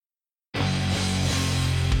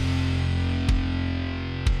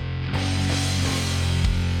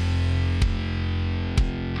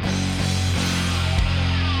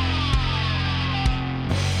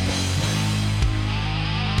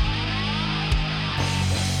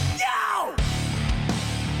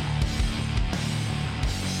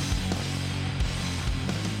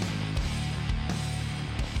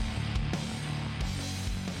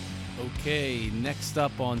Okay, next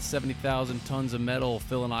up on 70,000 Tons of Metal,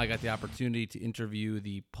 Phil and I got the opportunity to interview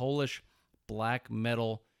the Polish black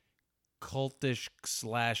metal cultish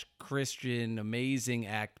 / Christian amazing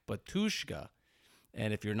act Batushka.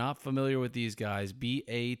 And if you're not familiar with these guys,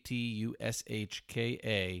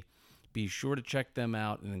 Batushka, be sure to check them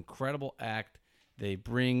out. An incredible act. They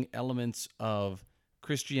bring elements of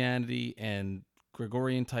Christianity and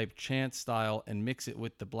Gregorian type chant style and mix it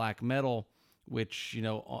with the black metal, which, you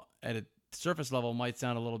know, at a surface level might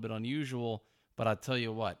sound a little bit unusual, but I'll tell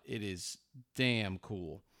you what, it is damn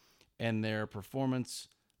cool. And their performance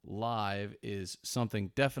live is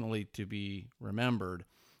something definitely to be remembered.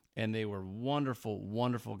 And they were wonderful,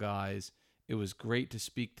 wonderful guys. It was great to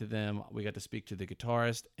speak to them. We got to speak to the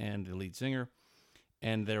guitarist and the lead singer.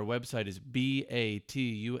 And their website is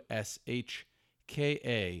Batushka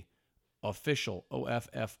official,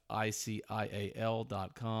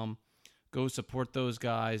 official.com. Go support those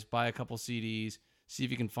guys, buy a couple CDs, see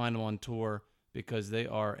if you can find them on tour, because they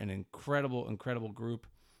are an incredible, incredible group,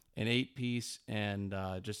 an 8-piece, and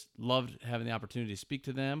just loved having the opportunity to speak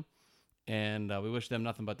to them, and we wish them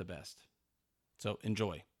nothing but the best. So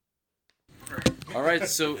enjoy. All right,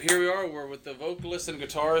 so here we are. We're with the vocalist and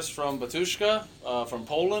guitarist from Batushka, from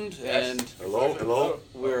Poland, and Hello.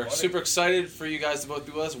 we're super excited for you guys to both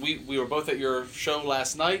be with us. We were both at your show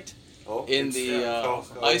last night in the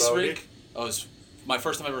ice rink. It was my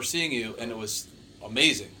first time ever seeing you, and it was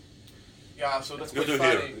amazing. Yeah, so that's Good quite to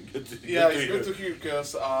hear. funny. Good to It's hear. good to hear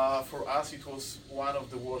because for us it was one of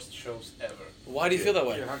the worst shows ever. Why do you feel that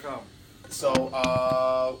way? How come? So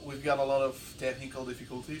we've got a lot of technical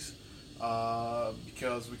difficulties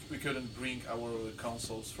because we couldn't bring our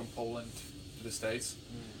consoles from Poland to the States.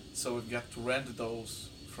 So we've got to rent those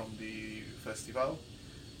from the festival.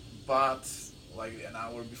 But like an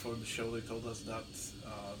hour before the show, they told us that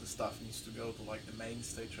the stuff needs to go to like the main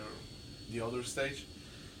stage or the other stage.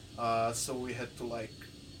 So we had to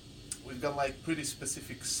we've got like pretty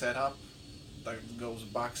specific setup that goes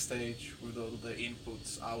backstage with all the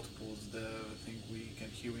inputs, outputs, the thing we can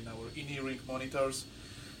hear in our in-ear monitors.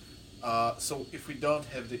 So if we don't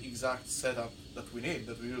have the exact setup that we need,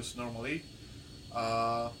 that we use normally,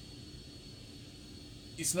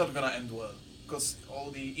 it's not gonna end well, because all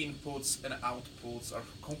the inputs and outputs are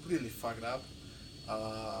completely fucked up.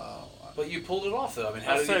 But you pulled it off, though. I mean,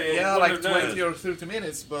 how did you? Yeah, like 20 or 30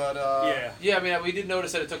 minutes, but Yeah, I mean, we did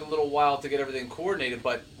notice that it took a little while to get everything coordinated,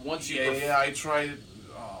 but once you... I tried,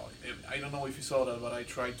 I don't know if you saw that, but I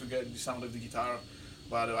tried to get the sound of the guitar,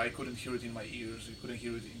 but I couldn't hear it in my ears, I couldn't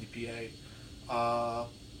hear it in the PA.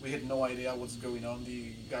 We had no idea what's going on.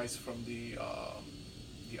 The guys from the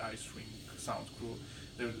ice rink sound crew,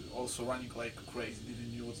 they're also running like crazy,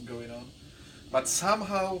 didn't know what's going on. But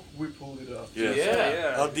somehow we pulled it off.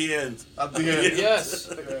 Yeah. At the end. Yes.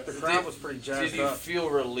 The crowd was pretty jazzed Did you up. feel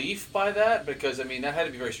relief by that? Because, I mean, that had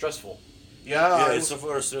to be very stressful. Yeah, it's a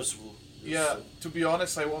very stressful. Yeah, to be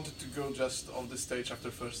honest, I wanted to go just off the stage after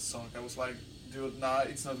first song. I was like, dude, nah,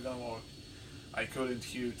 it's not gonna work. I couldn't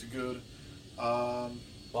hear it good. Well,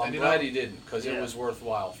 I'm glad you didn't, because it was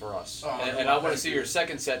worthwhile for us. And I want to see your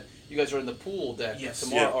second set. You guys are in the pool deck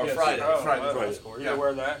tomorrow or Friday. Friday. That's cool. You're gonna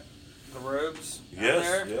wear that? The robes? Yes,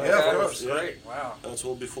 there? yeah, of course. That's great. Wow. That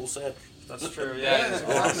will be full set. That's true. Yeah, Yeah. it's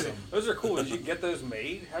awesome. Those are cool. Did you get those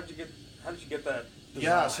made? How did you get that design?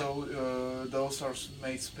 Yeah, so those are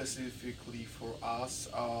made specifically for us,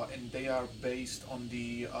 and they are based on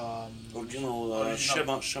the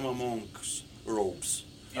Original Shema monks robes.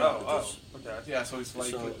 Okay. Yeah, so it's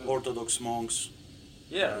like Orthodox monks.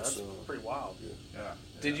 Yeah, It's, that's pretty wild. yeah.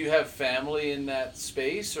 Did you have family in that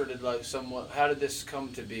space, or did how did this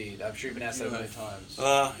come to be? I'm sure you've been asked that many times.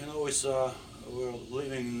 It's we're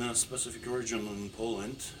living in a specific region in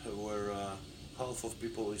Poland where half of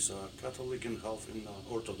people is Catholic and half in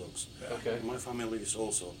Orthodox. Okay. My family is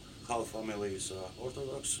also half family is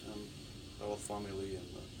Orthodox and half family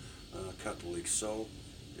and Catholic. So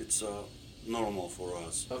it's normal for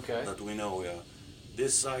us Okay. that we know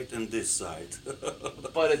this side and this side.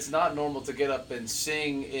 But it's not normal to get up and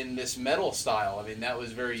sing in this metal style. I mean, that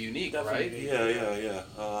was very unique, right?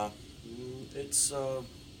 Yeah. It's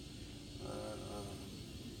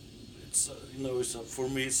for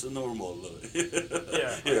me it's normal.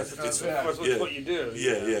 It's what you do.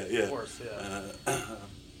 Yeah. Of course,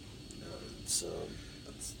 It's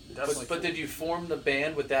But did you form the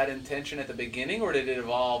band with that intention at the beginning, or did it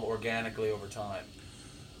evolve organically over time?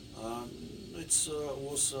 It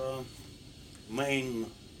was main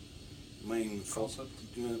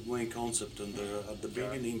concept and at the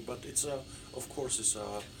beginning, but it's of course it's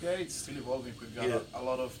Yeah, it's still evolving. We've got a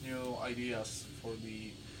lot of new ideas for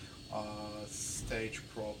the stage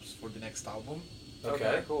props for the next album.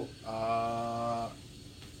 Okay. Cool.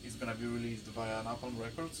 It's gonna be released via Napalm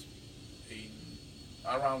Records in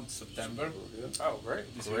around September. Yeah. Oh, great.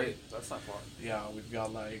 Great. That's not far. Yeah, we've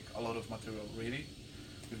got like a lot of material ready.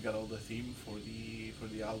 We've got all the theme for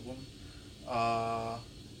the album.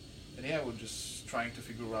 And yeah, we're just trying to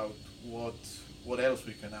figure out what else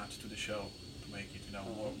we can add to the show to make it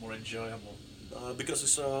more enjoyable. Because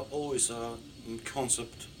it's always a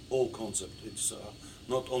concept, all concept. It's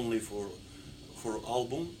not only for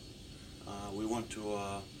album. We want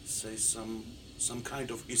to say some kind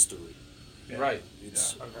of history. Yeah. Right.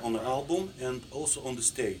 It's Yeah. Okay. on the album and also on the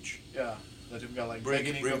stage. Yeah, that we've got like Bring-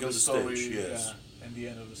 beginning bring of the on the story, stage, yes. yeah, and the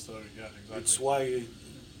end of the story. Yeah, exactly. It's why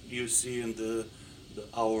you see in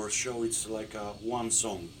our show it's like one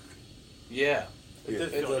song. Yeah. It did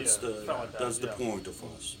Yeah, feel- that's yeah, it felt like that, that's the yeah. point of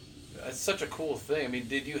us. That's such a cool thing. I mean,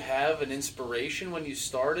 did you have an inspiration when you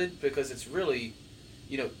started? Because it's really,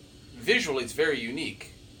 visually it's very unique.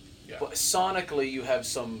 Yeah. But sonically, you have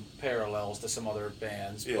some parallels to some other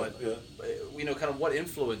bands. Yeah, but yeah. kind of what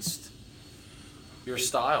influenced your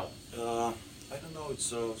style? I don't know.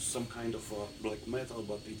 It's some kind of black metal,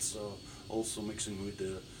 but it's also mixing with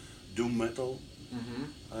doom metal Mm-hmm.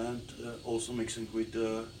 and also mixing with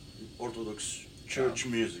Orthodox church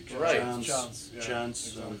music, Right. chants,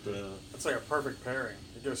 Chants, yeah, and exactly. It's like a perfect pairing.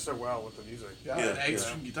 It goes so well with the music. Yeah, Yeah, and yeah.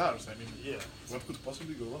 extreme guitars. I mean, Yeah. what could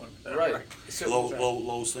possibly go wrong? Right. So,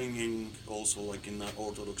 low singing, also like in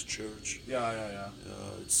Orthodox church. Yeah.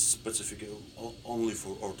 It's specific only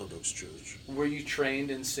for Orthodox church. were you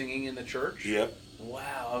trained in singing in the church? Yeah,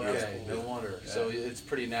 Wow. That's Okay. cool. No wonder. Yeah. So it's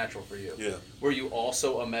pretty natural for you. yeah. Were you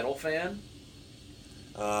also a metal fan?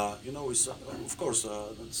 It's of course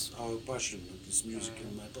that's our passion. This music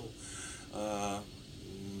and metal.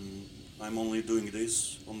 I'm only doing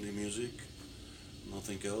this, only music,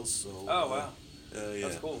 nothing else. So. Oh, wow. Yeah.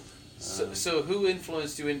 That's cool. So who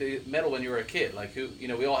influenced you into metal when you were a kid? Like who?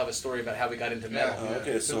 We all have a story about how we got into metal. Yeah.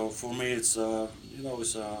 Okay, so for me it's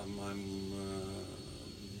it's I'm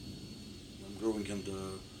growing in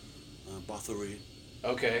the battery,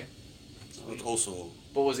 Okay. but also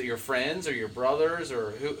But was it your friends or your brothers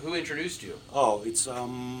or who introduced you? it's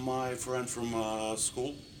my friend from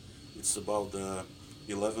school. It's about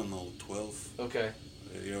 11 or 12 Okay.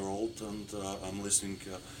 year old, and I'm listening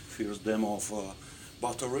first demo of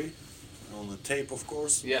battery on the tape, of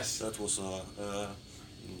course. Yes. That was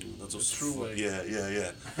true way.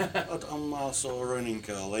 Yeah. But I'm also running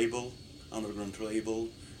a label, underground label,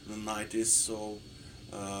 in the 90s. So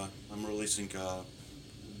I'm releasing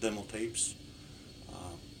demo tapes.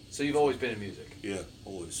 So you've always been in music. Yeah,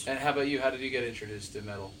 always. And how about you? How did you get introduced to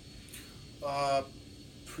metal?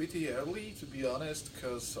 Pretty early, to be honest,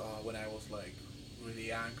 because when I was like really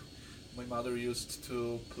young, my mother used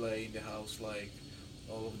to play in the house like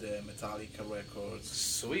all of the Metallica records.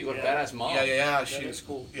 Sweet. What a Yeah. badass mom. Yeah. That is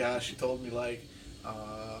cool. Yeah, she told me like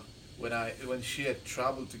when she had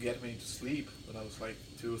trouble to get me to sleep when I was like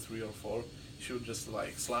 2, 3, or 4, she would just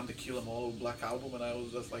like slam the Kill 'Em All Black Album, and I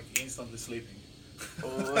was just like instantly sleeping.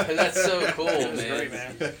 Oh, that's so cool, That was man. great,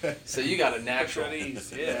 man. So you got a Put you natural. at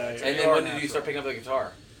ease. Yeah, Yeah. yeah. And then when did you start picking up the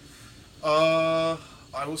guitar?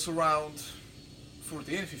 I was around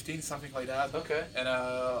 14, 15, something like that. Okay. And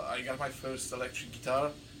I got my first electric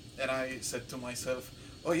guitar, and I said to myself,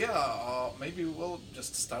 "Oh yeah, maybe we'll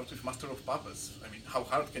just start with Master of Puppets. I mean, how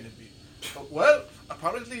hard can it be?" Well,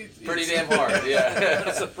 apparently Pretty it's- damn hard. Yeah.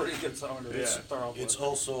 That's a pretty good song to Yeah. start off It's with.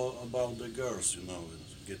 also about the girls,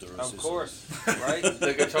 guitarists. Of course, right?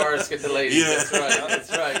 The guitarists get the ladies. Yeah. That's right.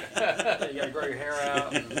 That's right. You gotta grow your hair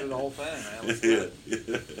out and do the whole thing, man. Let's do Yeah, it.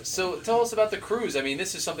 yeah. So tell us about the cruise. I mean,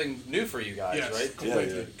 this is something new for you guys, Yes. right?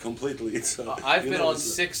 Completely. Yeah, completely. It's. I've been on it's,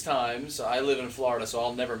 6 times. I live in Florida, so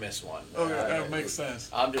I'll never miss one. Okay, that makes sense.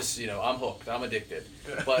 I'm just, I'm hooked. I'm addicted.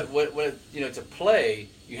 Yeah. But what to play,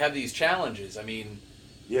 you have these challenges. I mean,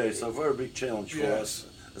 Yeah, it's a very big challenge for Yes. us,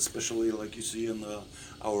 especially like you see in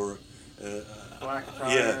our. Black Yeah,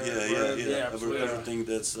 attire, yeah. yeah, absolutely. Everything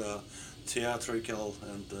that's theatrical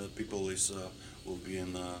and people will be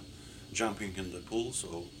in jumping in the pool. So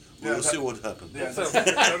Yeah, we'll that- see what happens. Yeah, that's gonna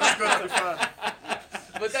be fun.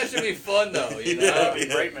 but that should be fun though. That'd be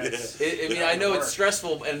great, man. I mean, I know it's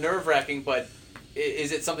stressful and nerve-wracking, but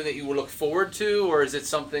is it something that you will look forward to, or is it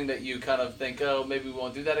something that you kind of think, oh, maybe we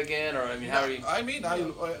won't do that again, or I mean, how are you? I mean,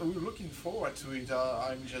 we're looking forward to it.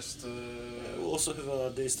 I'm just. We also have a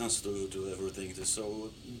distance to everything,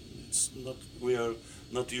 so it's not we are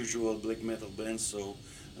not usual black metal bands, so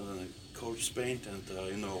corpse paint and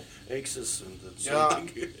axes and Yeah,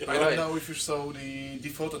 something I don't know if you saw the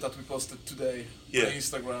photo that we posted today Yeah. on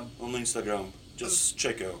Instagram. on Instagram. Just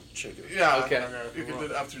check out. Yeah. Okay. You can do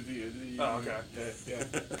it after the Oh, okay. Yeah.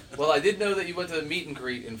 Well, I did know that you went to the meet and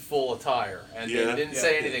greet in full attire, and Yeah. they didn't Yeah.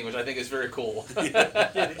 say anything, which I think is very cool. Yeah,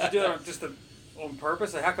 did you do that just on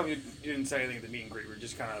purpose? Like, how come you didn't say anything at the meet and greet? Were you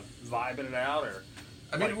just kind of vibing it out, or?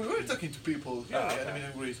 I mean, we were talking to people. Yeah, okay. I mean,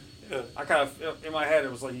 agreed. Yeah. I kind of, in my head,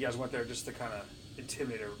 it was like you guys went there just to kind of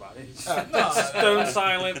intimidate everybody. No, Stone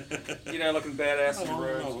silent, looking badass in No,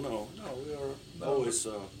 your robes. no. We are No, always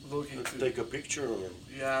looking to take a picture. Or,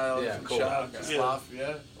 yeah, Yeah, cool. shout, Okay. just Yeah. laugh.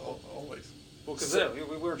 Yeah, always. Well, because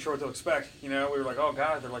we weren't sure what to expect. We were like, oh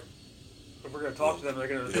god, they're like, if we're gonna talk to them, they're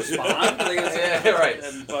gonna respond. They're gonna say, Yeah, right.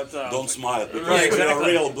 But don't smile. Because Right, we are a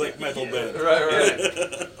exactly. real black metal band.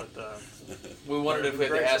 Right. But We wondered if we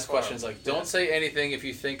had Great to so ask far. questions like, "Don't say anything if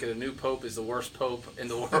you think the new pope is the worst pope in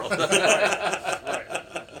the world."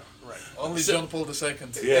 right. Only So- John Paul II.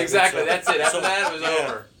 Yeah, Exactly. That's it. After So- that, it was yeah.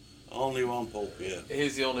 over. Only one pope. Yeah.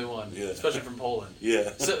 He's the only one, Yeah. especially from Poland.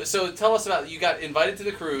 Yeah. So tell us about, you got invited to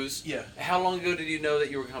the cruise. Yeah. How long ago did you know that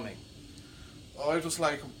you were coming? Oh, it was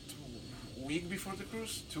like a week before the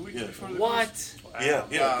cruise, 2 weeks Yeah. before the cruise. What? Yeah.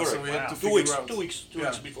 So Correct. we had to Wow. figure 2 weeks. out 2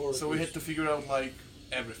 weeks before. So we had to figure out like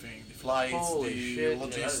everything: the flights, Holy the shit. Yeah,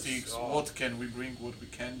 logistics, that is all- what can we bring, what we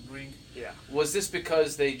can't bring. Yeah. Was this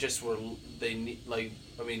because they just were, they need, like,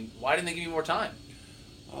 I mean, why didn't they give you more time?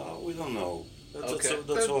 We don't know. Okay.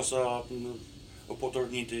 That's also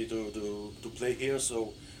opportunity to play here.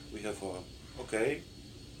 So we have okay.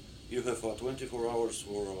 You have 24 hours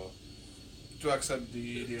for. To accept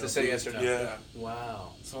the To say yes or no. Yeah.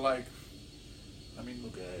 Wow. So like, I mean,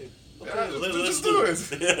 Okay. yeah, let's just do it.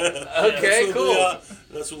 Okay, That will cool.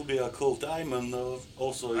 be that will be a cool time, and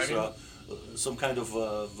also it's I mean- some kind of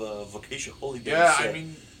vacation holiday. Yeah, I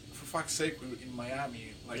mean, for fuck's sake, we were in Miami.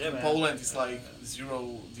 Like Yeah, in man. Poland, it's like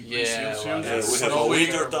 0 degrees Yeah, Celsius. well, yeah, it's we have a snowing.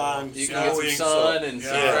 winter time. You can get some snowing, sun so- and yeah.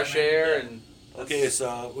 some fresh air Yeah. and Okay,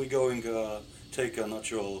 so we're going take a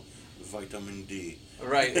natural vitamin D.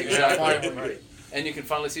 right, Yeah, exactly. finally. Right. And you can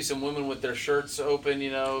finally see some women with their shirts open,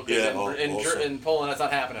 'cause Yeah, also. in Poland that's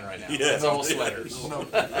not happening right now. Yeah, It's all yeah, sweaters. no.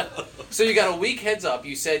 So you got a week heads up.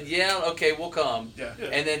 You said, yeah, okay, we'll come. Yeah.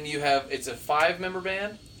 Yeah. And then you have, it's a 5-member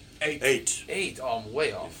band? 8. 8. 8. Oh, I'm way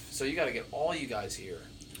off. So you got to get all you guys here.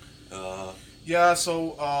 Yeah,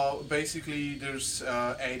 so basically there's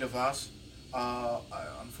 8 of us.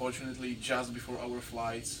 Unfortunately, just before our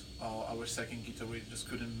flights, our second guitarist just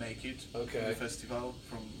couldn't make it to Okay. the festival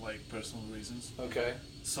from like personal reasons. Okay.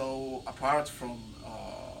 So apart from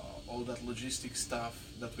all that logistic stuff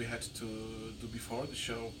that we had to do before the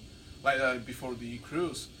show, like before the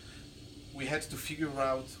cruise, we had to figure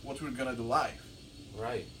out what we're gonna do live.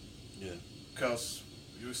 Right. Yeah. Because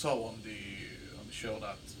you saw on the show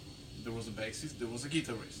that there was a bassist, there was a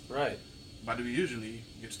guitarist, Right. but we usually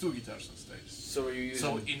get 2 guitars on stage. So are you using...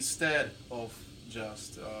 So instead of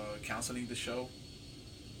just canceling the show,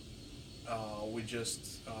 we just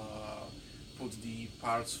put the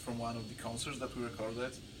parts from one of the concerts that we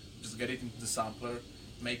recorded, just get it into the sampler,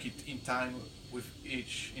 make it in time with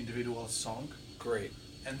each individual song, Great.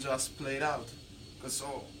 and just play it out. Because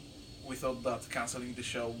we thought that canceling the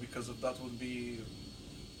show because of that would be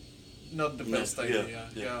not the No, best yeah, idea. yeah.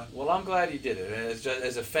 Yeah. Well, I'm glad you did it. And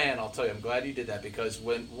as a fan, I'll tell you, I'm glad you did that because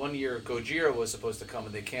when one year Gojira was supposed to come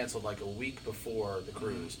and they canceled like a week before the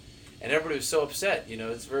cruise, and everybody was so upset.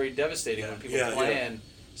 It's very devastating when people Yeah, yeah. plan.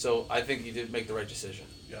 So I think you did make the right decision.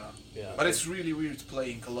 Yeah. Yeah. But it's really weird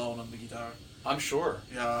playing alone on the guitar. I'm sure.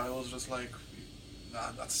 Yeah, it was just like,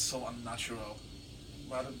 nah, that's so unnatural.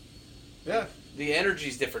 But yeah, The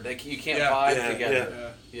energy's different. You can't Yeah, vibe yeah,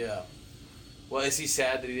 together. yeah, Yeah. Well, is he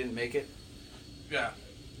sad that he didn't make it? yeah.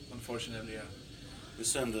 Unfortunately, yeah. We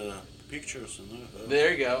send pictures and.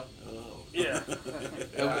 There you go. Yeah.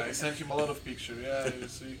 Yeah, I sent him a lot of pictures. Yeah, you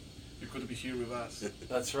see, you could be here with us.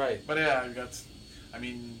 That's right. But yeah, I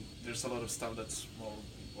mean, there's a lot of stuff that's more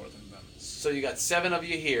important than. So you got 7 of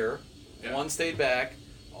you here. Yeah. 1 stayed back.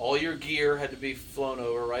 All your gear had to be flown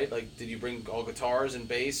over, right? Like, did you bring all guitars and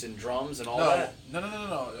bass and drums and all that? No.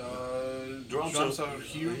 Drums are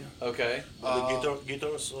here. Okay. The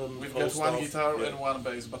guitars. We've all got one stuff, guitar yeah. and one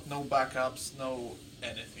bass, but no backups, no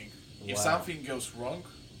anything. If Wow. something goes wrong,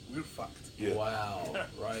 we're fucked. Yeah. Wow.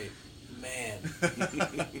 Right. Man.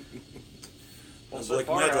 That's so like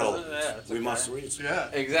far, metal. yeah, it's we okay. must reach. Yeah.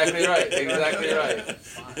 Exactly right. Exactly right.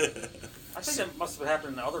 I think that must have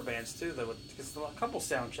happened in other bands too, though, because a couple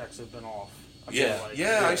sound checks have been off. I feel Yeah. like.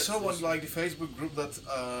 Yeah, I it's saw just- on like the Facebook group that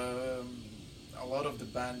a lot of the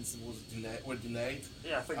bands were delayed.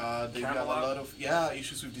 Yeah, I think They got a Camelot. lot of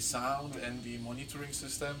issues with the sound and the monitoring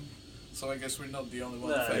system. so I guess we're not the only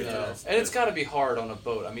one No, affected. yeah. No. And it's got to be hard on a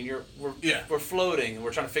boat. I mean, Yeah. we're floating and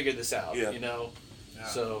we're trying to figure this out. Yeah. You know. Yeah.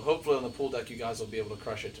 So hopefully on the pool deck, you guys will be able to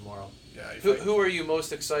crush it tomorrow. Yeah, if Who are you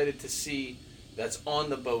most excited to see that's on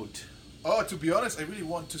the boat? Oh, to be honest, I really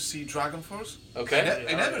want to see Dragon Force. Okay.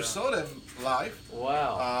 I never Yeah. saw them live,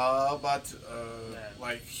 Wow. but Yeah.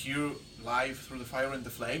 like here live through the fire and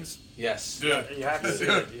the flames. Yes. Dude. You have to see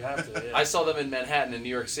it. You have to. Yeah. I saw them in Manhattan in New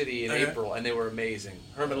York City in Oh, yeah? April, and they were amazing.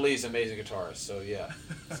 Herman Lee's an amazing guitarist, so yeah.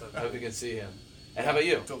 So I hope you can see him. And how about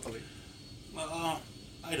you? Totally.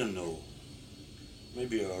 I don't know.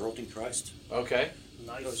 Maybe a Rotting Christ. Okay.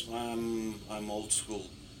 Because nice. I'm old school,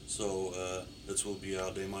 so that will be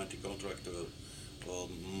the mighty contractor. Well,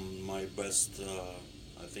 my best,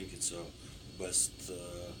 I think it's a best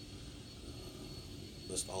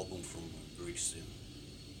album from Greek scene.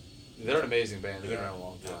 They're an amazing band. They've been Yeah. around a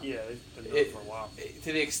long time. Yeah, they've been doing it for a while.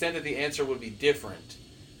 To the extent that the answer would be different,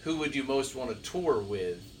 who would you most want to tour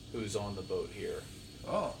with who's on the boat here?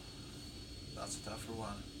 Oh, that's a tougher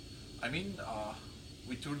one. I mean,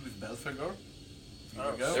 we toured with Belfagor. Here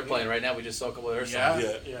Oh, we go. They're playing right now. We just saw a couple of their Yeah. songs.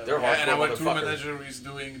 Yeah. They're Yeah, and hardcore our tour motherfuckers. manager is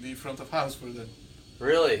doing the front of house for them.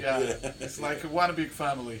 Really? Yeah, Yeah. it's like one big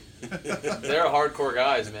family. They're hardcore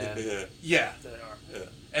guys, man. Yeah. Yeah, They are.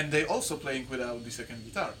 and they also playing without the second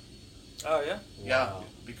guitar. Oh yeah. Yeah, Wow.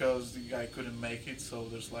 because the guy couldn't make it, so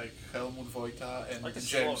there's like Helmut Wojta and Like it's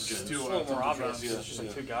James a Stewart little on more the obvious. drums. Yeah. It's just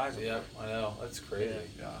like two guys. up Yeah, there. I know. That's crazy.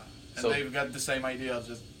 Yeah, and So- they've got the same idea,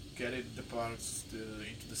 just get it the parts into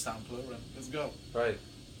the sampler and let's go. Right.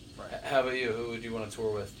 Right. How about you? Who would you want to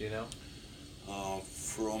tour with? Do you know?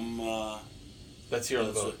 From That's here on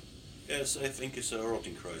the that's boat. yes, I think it's a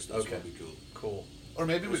Rotting Christ. That's Okay. what we cool. Cool. Or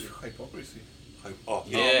maybe with Hypocrisy. Oh,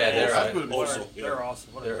 Yeah, they're that right. would be Also, fun. yeah. They're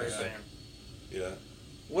awesome. What a They're great awesome. band. Yeah.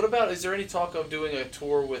 What about? Is there any talk of doing a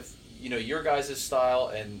tour with your guys' style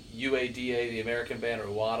and UADA, the American band, or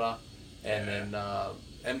WADA, and Yeah.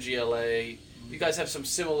 then MGLA? You guys have some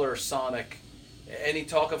similar sonic. Any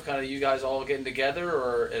talk of kind of you guys all getting together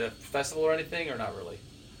or at a festival or anything, or not really?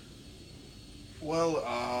 Well,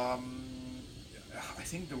 I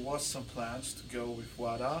think there was some plans to go with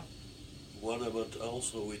WADA. What about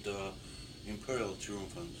also with Imperial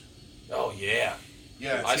Triumphant? Oh yeah.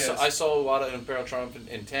 Yes, I saw WADA and Imperial Triumph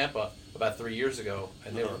in Tampa about 3 years ago,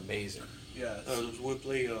 and they were Uh-huh. amazing. Yes. We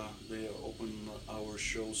play. They open our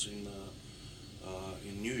shows in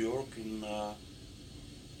New York in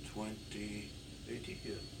 2018.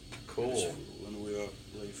 Yeah. Cool. That's when we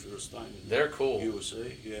play first time in They're cool.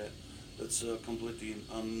 USA. Yeah, that's a completely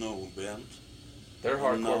unknown band. They're And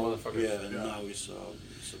hardcore now, motherfuckers. Yeah, and Yeah. now it's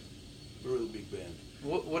a real big band.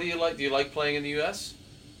 What do you like? Do you like playing in the U.S.?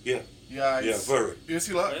 Yeah, Yeah, yeah, it's, very. it's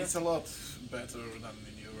a lot. It's a lot better than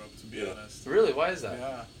in Europe, to be Yeah. honest. Really? Why is that?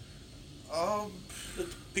 Yeah. But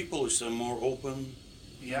people is more open.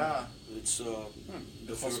 Yeah. It's The on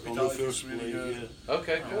the hospitality first is really play. good. Yeah.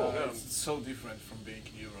 Okay, cool. Yeah, it's so different from being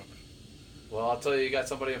in Europe. Well, I'll tell you, you got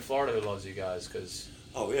somebody in Florida who loves you guys, because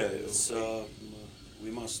Oh yeah, it's we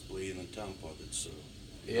must play in Tampa. It's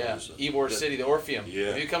yeah, it's, Ybor that- City, the Orpheum. Yeah.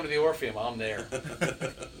 If you come to the Orpheum, I'm there.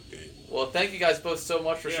 Okay. Well, thank you guys both so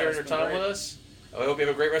much for Yeah, sharing it's your been time great. with us. I hope you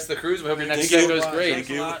have a great rest of the cruise. We hope your next Thank set you. goes great. Thank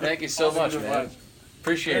you. Thank you so Awesome much, to man. have.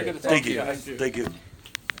 Appreciate Very it. good to talk Thank to you. you guys. Thank you. All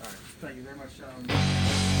right. Thank you very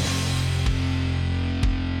much.